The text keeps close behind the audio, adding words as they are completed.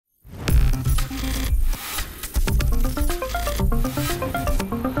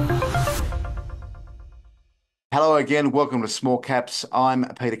Hello again, welcome to Small Caps. I'm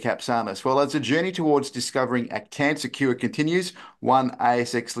Peter Capsanis. Well, as the journey towards discovering a cancer cure continues, one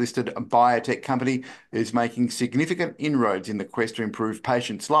ASX-listed biotech company is making significant inroads in the quest to improve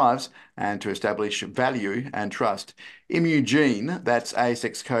patients' lives and to establish value and trust. Imugene, that's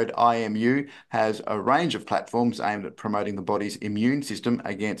ASX code IMU, has a range of platforms aimed at promoting the body's immune system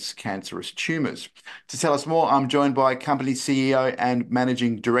against cancerous tumours. To tell us more, I'm joined by company CEO and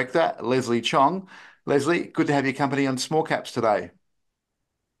Managing Director, Leslie Chong. Leslie, good to have your company on Small Caps today.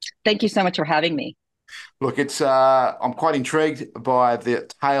 Thank you so much for having me. Look, it's I'm quite intrigued by the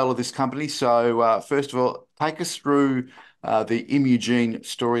tale of this company. So, first of all, take us through the Imugene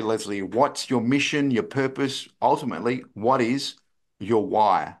story, Leslie. What's your mission, your purpose? Ultimately, what is your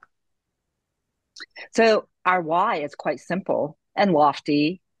why? So our why is quite simple and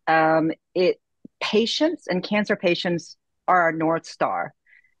lofty. It Patients and cancer patients are our North Star,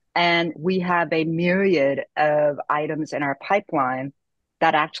 and we have a myriad of items in our pipeline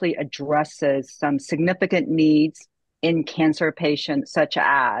that actually addresses some significant needs in cancer patients, such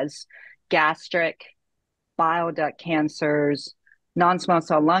as gastric, bile duct cancers, non-small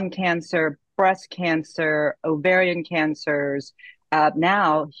cell lung cancer, breast cancer, ovarian cancers,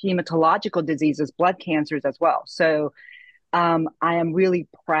 now hematological diseases, blood cancers as well. So I am really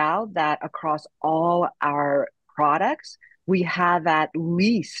proud that across all our products, we have at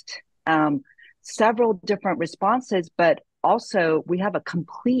least several different responses, but also we have a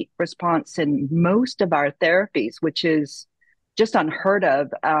complete response in most of our therapies, which is just unheard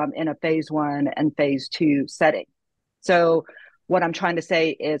of in a phase 1 and phase 2 setting. So what I'm trying to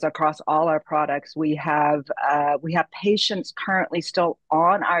say is across all our products, we have patients currently still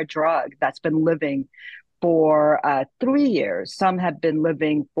on our drug that's been living for 3 years. Some have been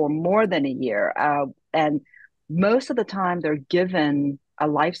living for more than a year. And most of the time, they're given a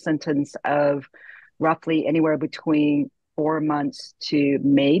life sentence of roughly anywhere between 4 months to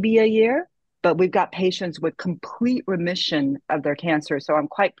maybe a year. But we've got patients with complete remission of their cancer. So I'm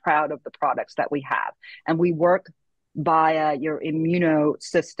quite proud of the products that we have. And we work via your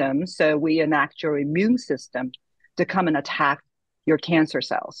immunosystem. So we enact your immune system to come and attack your cancer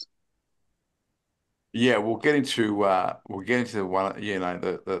cells. Yeah, we'll get into one,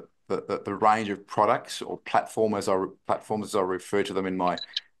 the range of products or platforms as I refer to them in my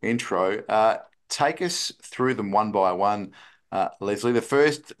intro. Take us through them one by one, Leslie. The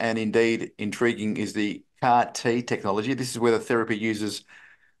first and indeed intriguing is the CAR T technology. This is where the therapy uses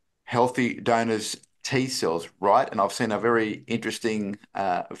healthy donors' T cells, right? And I've seen a very interesting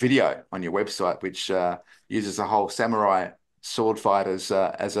video on your website which uses a whole samurai sword fight as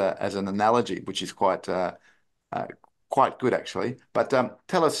an analogy, which is uh, quite good actually. But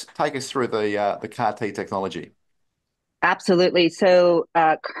take us through the CAR T technology. Absolutely. So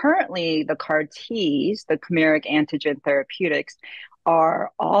currently, the CAR Ts, the chimeric antigen therapeutics, are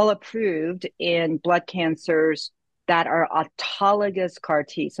all approved in blood cancers that are autologous CAR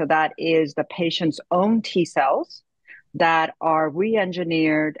T. So that is the patient's own T cells that are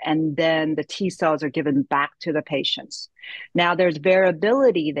re-engineered, and then the T cells are given back to the patients. Now, there's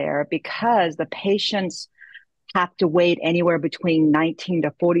variability there because the patients have to wait anywhere between 19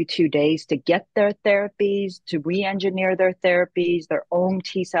 to 42 days to get their therapies, to re engineer their therapies, their own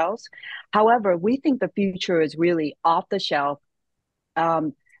T cells. However, we think the future is really off the shelf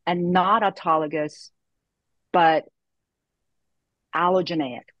and not autologous, but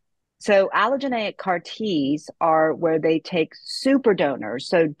allogeneic. So, allogeneic CAR Ts are where they take super donors,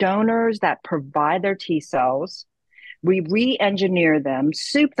 so donors that provide their T cells. We re engineer them,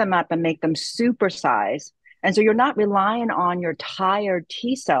 soup them up, and make them supersize. And so you're not relying on your tired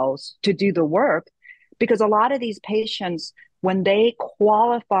T cells to do the work because a lot of these patients, when they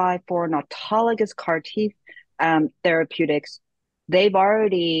qualify for an autologous CAR T therapeutics, they've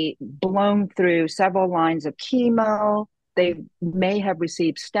already blown through several lines of chemo. They may have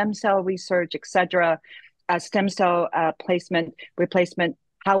received stem cell research, et cetera, stem cell placement, replacement.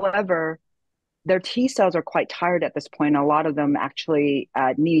 However, their T cells are quite tired at this point. A lot of them actually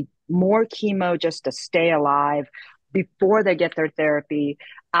need more chemo just to stay alive before they get their therapy.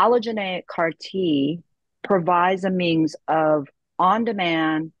 Allogeneic CAR T provides a means of on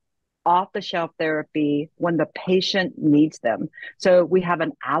demand, off the shelf therapy when the patient needs them. So we have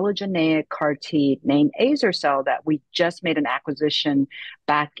an allogeneic CAR T named Azer-cel that we just made an acquisition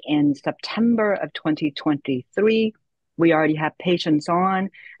back in September of 2023. We already have patients on,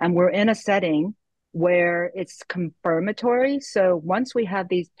 and we're in a setting where it's confirmatory. So once we have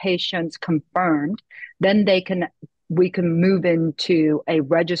these patients confirmed, then we can move into a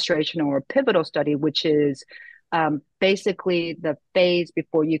registration or a pivotal study, which is basically the phase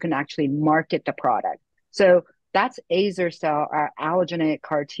before you can actually market the product. So That's azer-cel, our allogeneic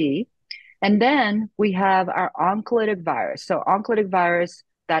CAR T. And then we have our oncolytic virus. So oncolytic virus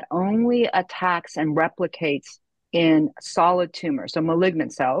that only attacks and replicates in solid tumors, so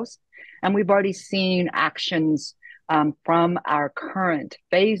malignant cells. And we've already seen actions from our current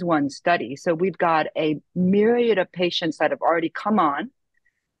phase 1 study. So we've got a myriad of patients that have already come on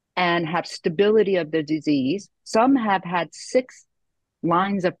and have stability of the disease. Some have had 6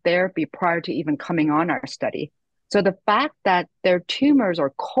 lines of therapy prior to even coming on our study. So the fact that their tumors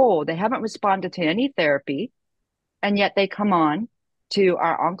are cold, they haven't responded to any therapy, and yet they come on to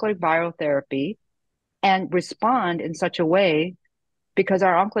our oncolytic viral therapy and respond in such a way because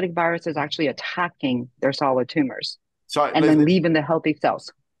our oncolytic virus is actually attacking their solid tumors So, and then Leslie, leaving the healthy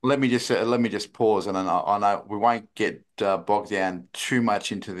cells. let me just pause, and then I know we won't get bogged down too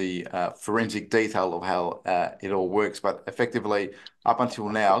much into the forensic detail of how it all works, but effectively, up until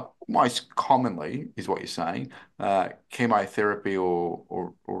now, most commonly is what you're saying, chemotherapy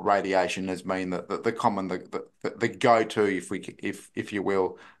or radiation has been the common the go-to, if you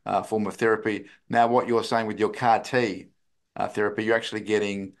will, form of therapy. Now, what you're saying with your CAR T therapy, you're actually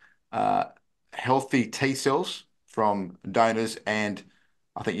getting uh, healthy T cells from donors, and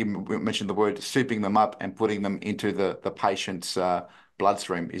I think you mentioned the word souping them up and putting them into the patient's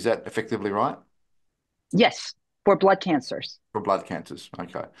bloodstream. Is that effectively right? Yes, for blood cancers. For blood cancers.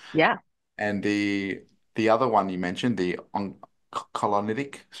 Okay. Yeah, And the other one you mentioned, the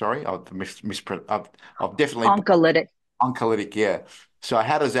oncolytic, sorry, I've definitely oncolytic. oncolytic, yeah. So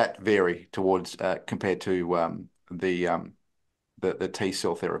how does that vary towards compared to the T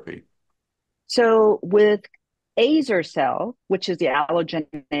cell therapy? So with azer-cel, which is the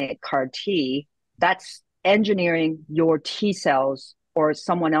allogeneic CAR T, that's engineering your T cells or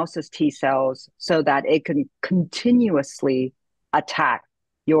someone else's T cells so that it can continuously attack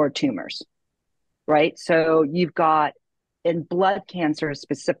your tumors, right? So you've got in blood cancer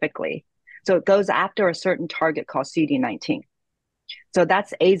specifically. So it goes after a certain target called CD19. So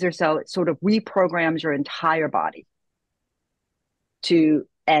that's azer-cel. It sort of reprograms your entire body to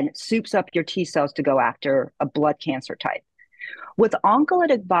and soups up your T cells to go after a blood cancer type. With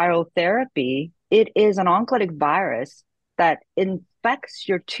oncolytic viral therapy, it is an oncolytic virus that infects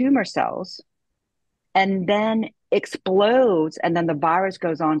your tumor cells and then explodes, and then the virus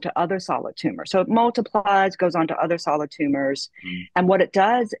goes on to other solid tumors. So it multiplies, goes on to other solid tumors. Mm. And what it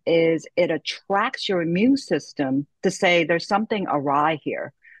does is it attracts your immune system to say there's something awry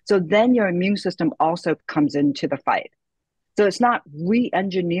here. So then your immune system also comes into the fight. So it's not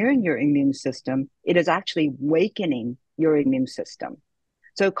re-engineering your immune system, it is actually wakening your immune system.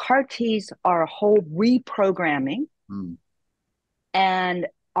 So CAR Ts are a whole reprogramming, Mm. and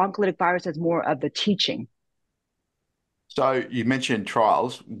oncolytic virus is more of the teaching. So you mentioned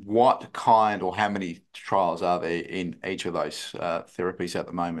trials. What kind or how many trials are there in each of those therapies at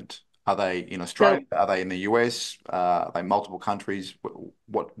the moment? Are they in Australia? So Are they in the US? Are they multiple countries?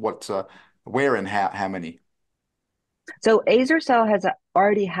 What's where and how many? so azer-cel has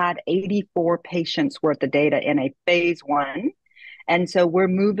already had 84 patients worth of data in a phase 1. And so we're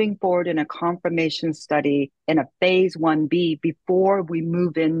moving forward in a confirmation study in a phase 1B before we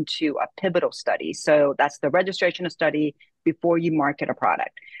move into a pivotal study. So that's the registration of study before you market a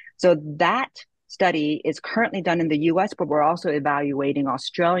product. So that study is currently done in the US, but we're also evaluating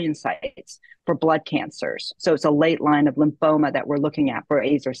Australian sites for blood cancers. So it's a late line of lymphoma that we're looking at for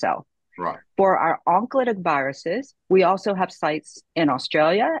azer-cel. Right. For our oncolytic viruses, we also have sites in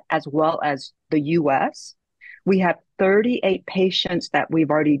Australia as well as the US. We have 38 patients that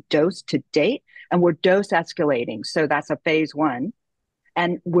we've already dosed to date, and we're dose escalating. So that's a phase 1.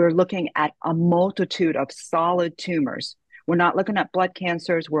 And we're looking at a multitude of solid tumors. We're not looking at blood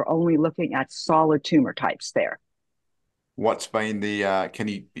cancers, we're only looking at solid tumor types there. What's been the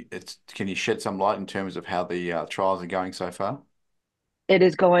can you shed some light in terms of how the trials are going so far? It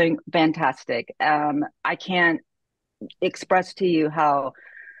is going fantastic. I can't express to you how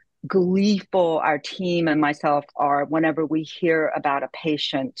gleeful our team and myself are whenever we hear about a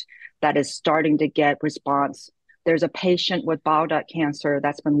patient that is starting to get response. There's a patient with bile duct cancer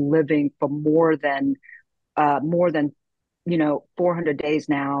that's been living for more than 400 days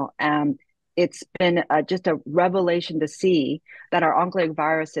now. It's been just a revelation to see that our oncolytic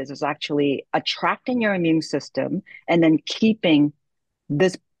viruses is actually attracting your immune system and then keeping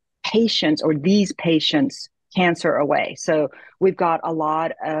this patients or these patients cancer away. So we've got a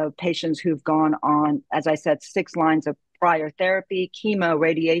lot of patients who've gone on, as I said, 6 lines of prior therapy, chemo,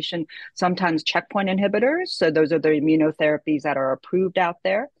 radiation, sometimes checkpoint inhibitors. So those are the immunotherapies that are approved out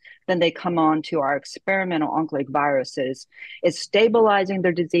there. Then they come on to our experimental oncolytic viruses. It's stabilizing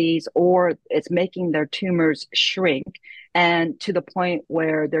their disease or it's making their tumors shrink and to the point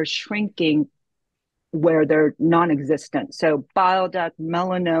where they're shrinking where they're non-existent. So bile duct,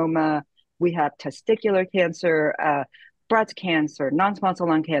 melanoma, we have testicular cancer, breast cancer, non-small cell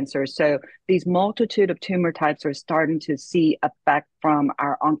lung cancer. So these multitude of tumor types are starting to see effect from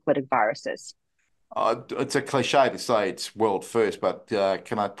our oncolytic viruses. It's a cliche to say it's world first, but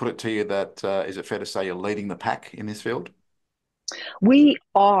can I put it to you that is it fair to say you're leading the pack in this field? We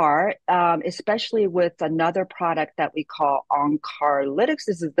are, especially with another product that we call oncolytics.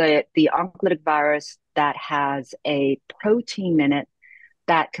 This is the oncolytic virus that has a protein in it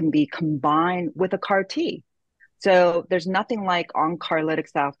that can be combined with a CAR T. So there's nothing like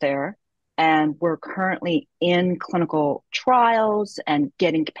oncolytics out there. And we're currently in clinical trials and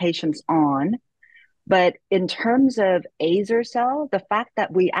getting patients on. But in terms of azer-cel, the fact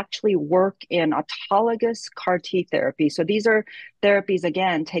that we actually work in autologous CAR T therapy, so these are therapies,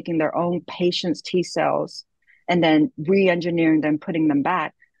 again, taking their own patient's T cells and then re-engineering them, putting them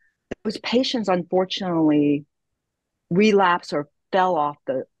back. Those patients, unfortunately, relapse or fell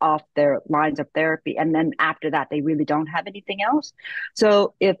off their lines of therapy. And then after that, they really don't have anything else.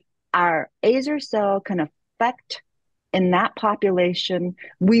 So if our azer-cel can affect in that population,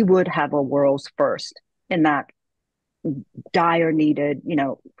 we would have a world's first in that dire needed,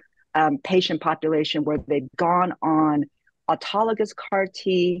 patient population where they've gone on autologous CAR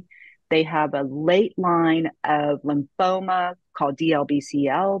T. They have a late line of lymphoma called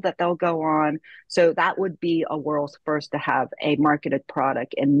DLBCL that they'll go on. So that would be a world's first to have a marketed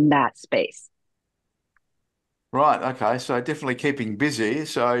product in that space. Right. Okay. So definitely keeping busy.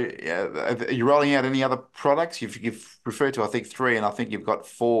 So are you rolling out any other products? You've referred to, I think, three, and I think you've got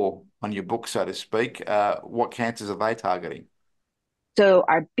four on your book, so to speak. What cancers are they targeting? So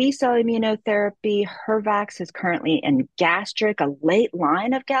our B-cell immunotherapy, Hervax, is currently in gastric, a late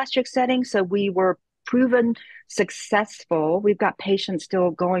line of gastric setting. So we were proven successful. We've got patients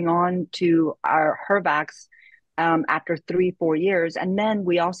still going on to our Hervax after 3, 4 years. And then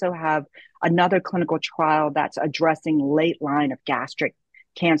we also have another clinical trial that's addressing late line of gastric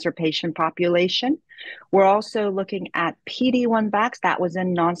cancer patient population. We're also looking at PD-1 Vax that was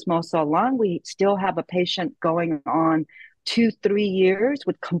in non-small cell lung. We still have a patient going on 2, 3 years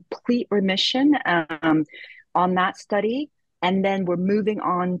with complete remission on that study. And then we're moving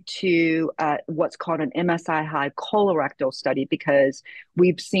on to what's called an MSI high colorectal study because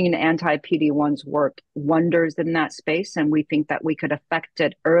we've seen anti PD-1s work wonders in that space. And we think that we could affect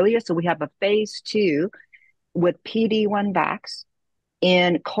it earlier. So we have a phase 2 with PD-1 Vax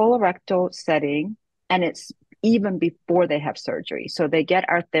in colorectal setting. And it's even before they have surgery. So they get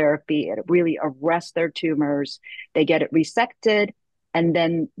our therapy, it really arrests their tumors, they get it resected, and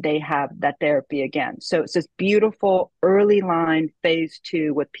then they have that therapy again. So it's this beautiful early line phase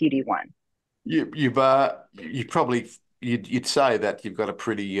 2 with PD-1. You probably you'd say that you've got a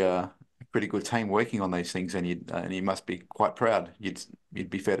pretty good team working on these things, and you must be quite proud. You'd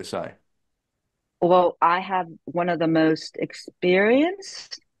be fair to say. Well, I have one of the most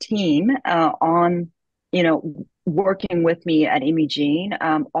experienced team on, working with me at Imugene.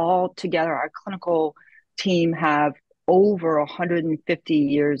 All together, our clinical team have over 150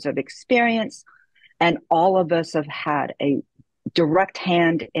 years of experience, and all of us have had a direct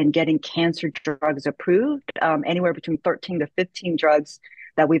hand in getting cancer drugs approved, anywhere between 13 to 15 drugs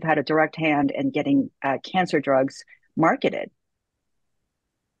that we've had a direct hand in getting cancer drugs marketed.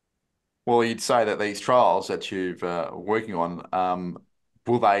 Well, you'd say that these trials that you've working on,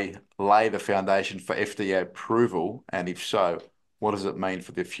 will they lay the foundation for FDA approval? And if so, what does it mean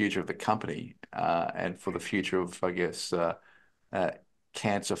for the future of the company and for the future of, I guess, uh,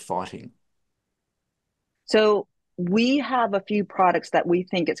 cancer fighting? So we have a few products that we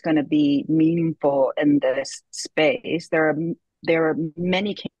think it's going to be meaningful in this space. There are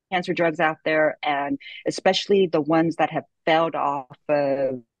many cancer drugs out there, and especially the ones that have failed off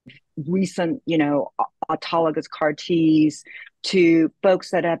of recent, autologous CAR Ts to folks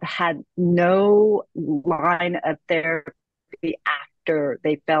that have had no line of therapy after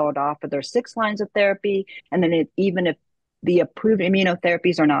they failed off of their 6 lines of therapy. And then even if the approved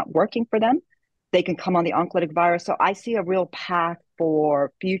immunotherapies are not working for them, they can come on the oncolytic virus. So I see a real path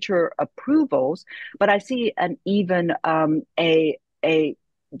for future approvals, but I see an even a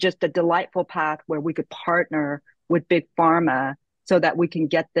just a delightful path where we could partner with big pharma so that we can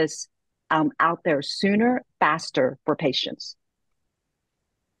get this out there sooner, faster for patients.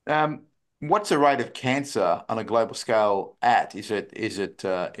 Um, What's the rate of cancer on a global scale at? Is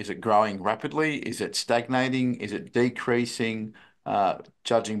it growing rapidly? Is it stagnating? Is it decreasing?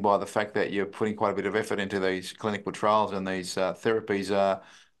 Judging by the fact that you're putting quite a bit of effort into these clinical trials and these therapies,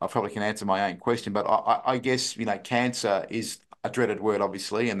 I probably can answer my own question. But I guess cancer is a dreaded word,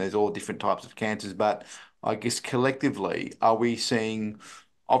 obviously, and there's all different types of cancers. But I guess collectively, are we seeing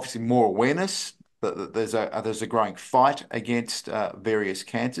obviously more awareness? There's a growing fight against various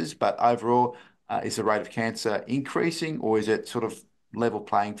cancers, but overall, is the rate of cancer increasing, or is it sort of level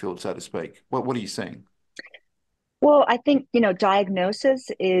playing field, so to speak? What are you seeing? Well, I think, diagnosis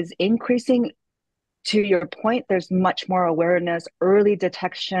is increasing. To your point, there's much more awareness. Early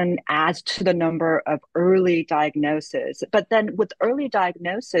detection adds to the number of early diagnoses. But then with early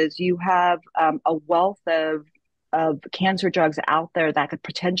diagnosis, you have a wealth of cancer drugs out there that could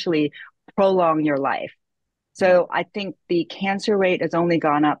potentially prolong your life. Mm. So I think the cancer rate has only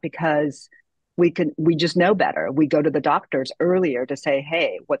gone up because we just know better. We go to the doctors earlier to say,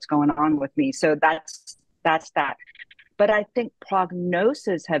 hey, what's going on with me? So that's that. But I think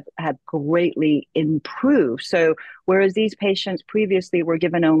prognosis have greatly improved. So whereas these patients previously were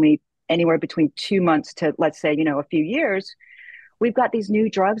given only anywhere between 2 months to, let's say, a few years, we've got these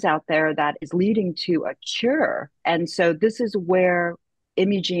new drugs out there that is leading to a cure. And so this is where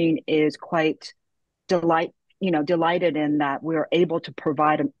Imugene is quite delighted in that we're able to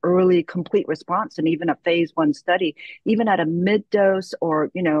provide an early complete response, and even a phase 1 study, even at a mid dose, or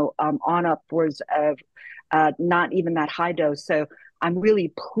on upwards of not even that high dose. So I'm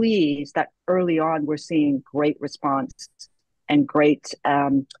really pleased that early on we're seeing great response and great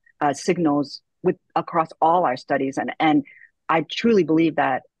signals with across all our studies, and I truly believe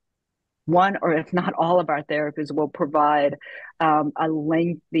that one, or if not all, of our therapies will provide a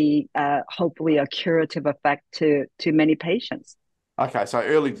lengthy, hopefully a curative effect to many patients. Okay, so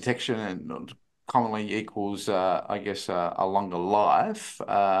early detection and commonly equals, I guess, a longer life.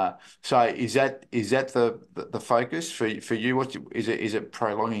 So is that the focus for you? Is it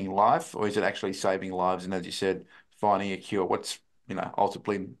prolonging life, or is it actually saving lives? And as you said, finding a cure. What's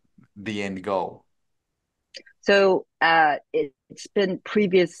ultimately the end goal? So it's been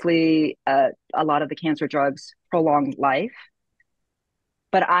previously a lot of the cancer drugs prolong life,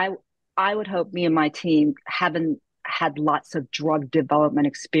 but I would hope me and my team haven't had lots of drug development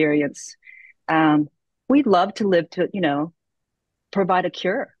experience. Um, we'd love to live to provide a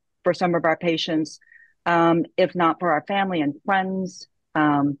cure for some of our patients, if not for our family and friends,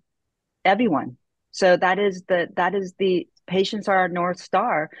 um, everyone. So that is the patients are our North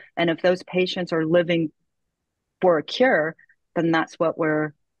Star, and if those patients are living for a cure, then that's what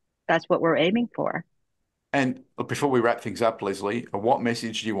we're aiming for. And before we wrap things up, Leslie, what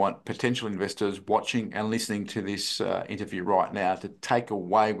message do you want potential investors watching and listening to this interview right now to take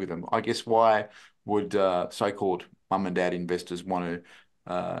away with them? I guess why would so-called mum and dad investors want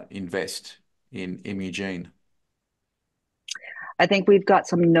to invest in Imugene? I think we've got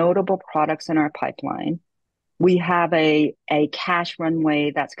some notable products in our pipeline. We have a cash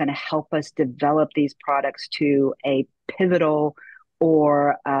runway that's going to help us develop these products to a pivotal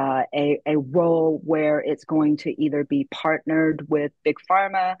or a role where it's going to either be partnered with big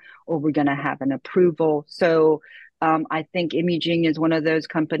pharma, or we're going to have an approval. So I think Imugene is one of those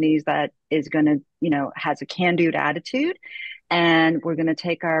companies that is going to, has a can-do attitude, and we're going to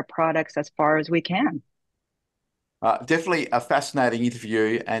take our products as far as we can. Definitely a fascinating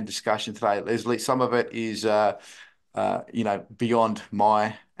interview and discussion today, Leslie. Some of it is, beyond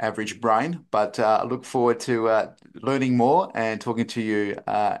my average brain, but I look forward to learning more and talking to you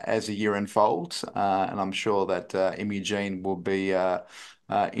as the year unfolds. And I'm sure that Imugene will be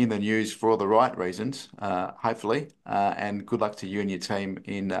in the news for all the right reasons, hopefully. And good luck to you and your team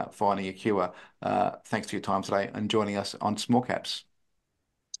in finding a cure. Thanks for your time today and joining us on Small Caps.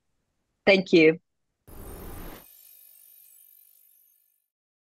 Thank you.